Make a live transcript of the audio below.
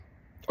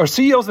Are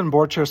CEOs and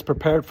board chairs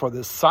prepared for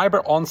this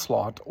cyber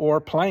onslaught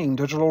or playing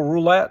digital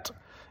roulette?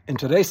 In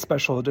today's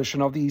special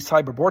edition of the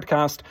Cyber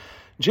Broadcast,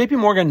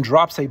 JPMorgan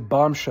drops a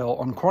bombshell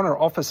on corner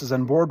offices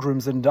and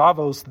boardrooms in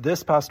Davos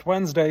this past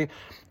Wednesday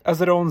as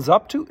it owns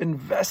up to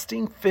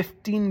investing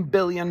 $15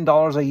 billion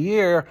a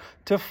year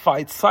to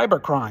fight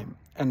cybercrime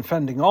and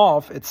fending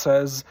off, it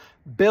says,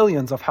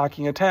 billions of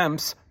hacking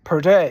attempts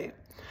per day.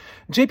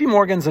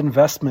 JPMorgan's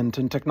investment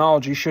in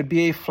technology should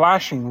be a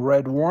flashing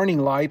red warning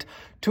light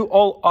to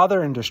all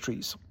other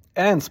industries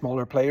and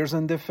smaller players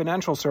in the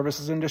financial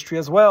services industry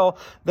as well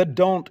that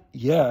don't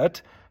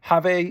yet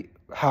have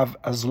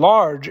as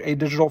large a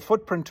digital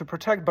footprint to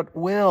protect, but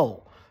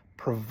will,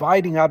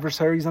 providing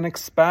adversaries an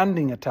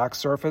expanding attack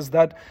surface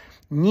that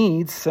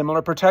needs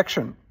similar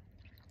protection.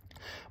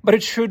 But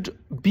it should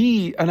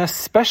be an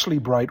especially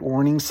bright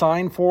warning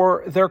sign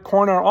for their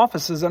corner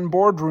offices and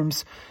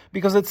boardrooms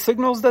because it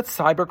signals that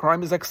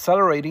cybercrime is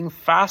accelerating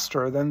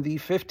faster than the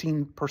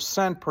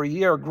 15% per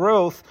year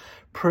growth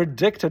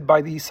predicted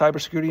by the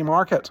cybersecurity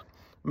market,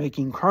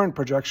 making current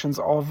projections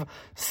of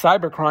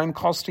cybercrime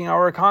costing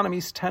our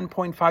economies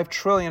 $10.5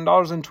 trillion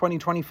in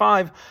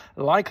 2025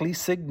 likely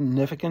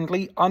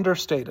significantly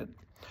understated.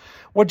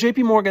 What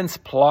JPMorgan's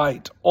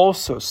plight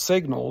also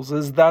signals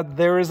is that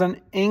there is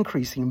an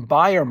increasing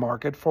buyer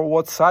market for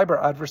what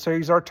cyber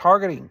adversaries are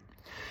targeting.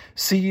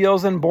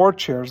 CEOs and board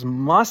chairs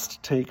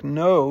must take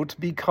note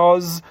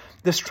because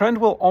this trend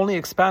will only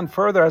expand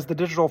further as the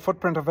digital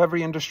footprint of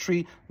every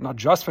industry, not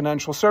just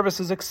financial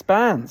services,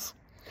 expands.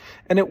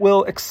 And it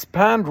will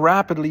expand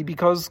rapidly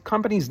because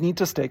companies need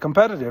to stay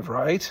competitive,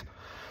 right?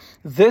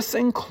 This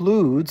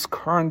includes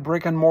current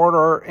brick and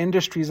mortar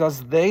industries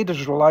as they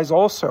digitalize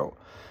also,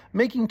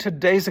 making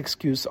today's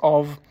excuse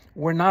of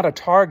 "we're not a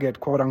target,"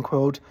 quote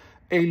unquote,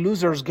 a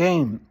loser's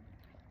game.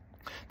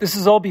 This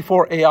is all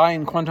before AI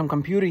and quantum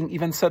computing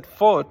even set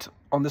foot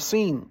on the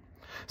scene.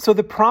 So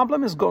the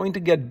problem is going to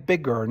get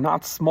bigger,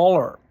 not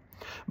smaller.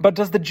 But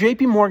does the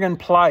JPMorgan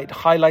plight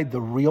highlight the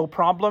real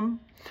problem?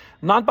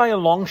 Not by a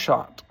long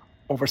shot.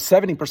 Over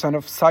 70%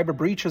 of cyber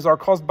breaches are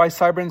caused by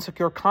cyber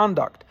insecure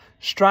conduct,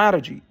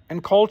 strategy,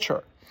 and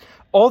culture.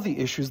 All the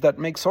issues that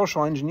make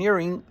social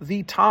engineering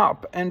the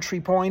top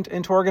entry point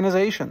into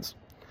organizations.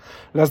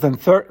 Less than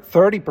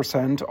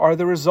 30% are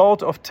the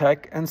result of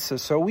tech and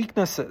CISO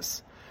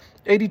weaknesses.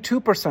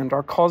 82%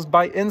 are caused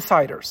by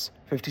insiders,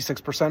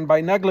 56%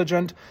 by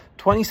negligent,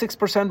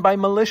 26% by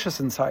malicious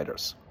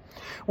insiders.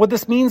 What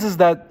this means is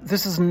that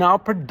this is now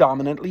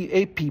predominantly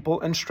a people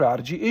and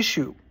strategy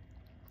issue,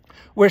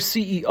 where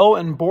CEO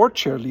and board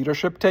chair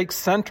leadership takes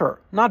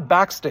center, not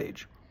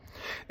backstage.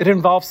 It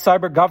involves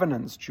cyber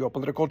governance,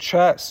 geopolitical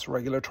chess,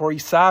 regulatory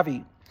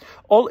savvy,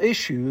 all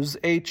issues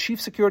a chief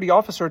security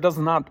officer does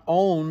not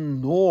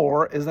own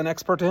nor is an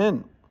expert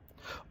in.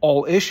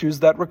 All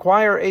issues that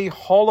require a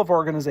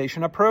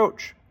whole-of-organization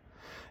approach.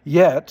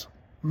 Yet,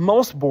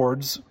 most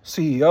boards,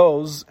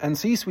 CEOs, and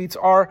C-suites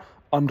are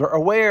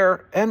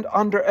underaware and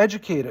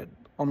undereducated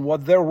on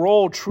what their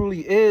role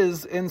truly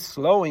is in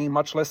slowing,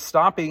 much less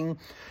stopping,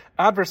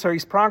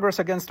 adversaries' progress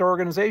against their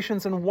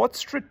organizations and what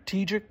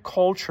strategic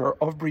culture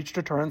of breach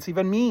deterrence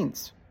even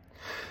means.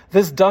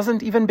 This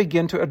doesn't even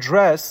begin to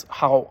address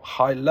how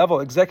high-level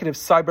executive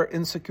cyber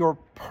insecure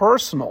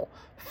personal,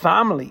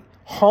 family,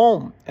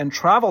 home, and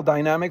travel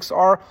dynamics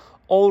are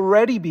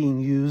already being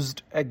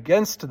used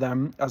against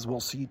them, as we'll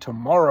see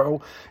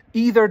tomorrow,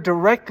 either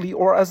directly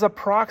or as a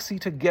proxy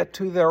to get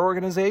to their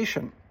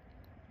organization.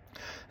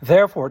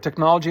 Therefore,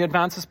 technology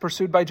advances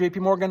pursued by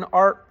JPMorgan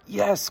are,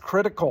 yes,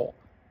 critical,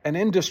 and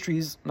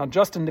industries, not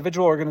just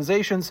individual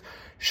organizations,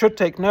 should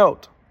take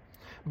note.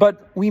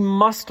 But we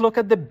must look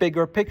at the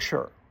bigger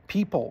picture: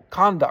 people,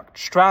 conduct,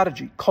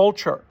 strategy,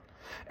 culture.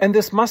 And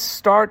this must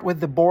start with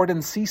the board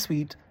and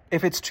C-suite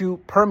if it's to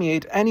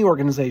permeate any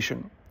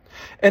organization.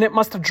 And it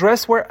must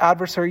address where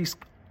adversaries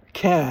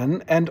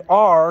can and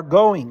are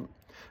going,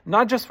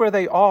 not just where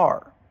they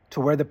are,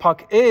 to where the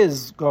puck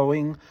is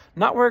going,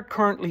 not where it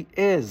currently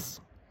is.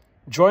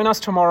 Join us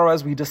tomorrow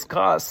as we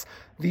discuss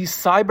the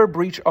cyber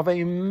breach of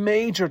a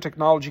major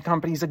technology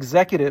company's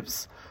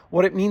executives,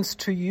 what it means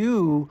to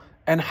you,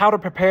 and how to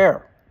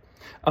prepare.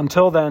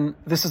 Until then,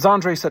 this is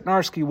Andrei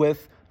Setnarski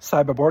with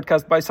Cyber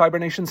Broadcast by Cyber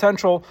Nation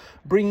Central,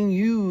 bringing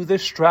you the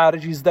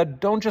strategies that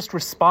don't just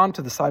respond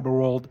to the cyber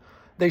world,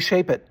 they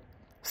shape it.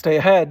 Stay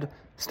ahead,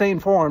 stay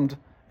informed,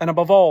 and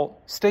above all,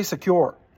 stay secure.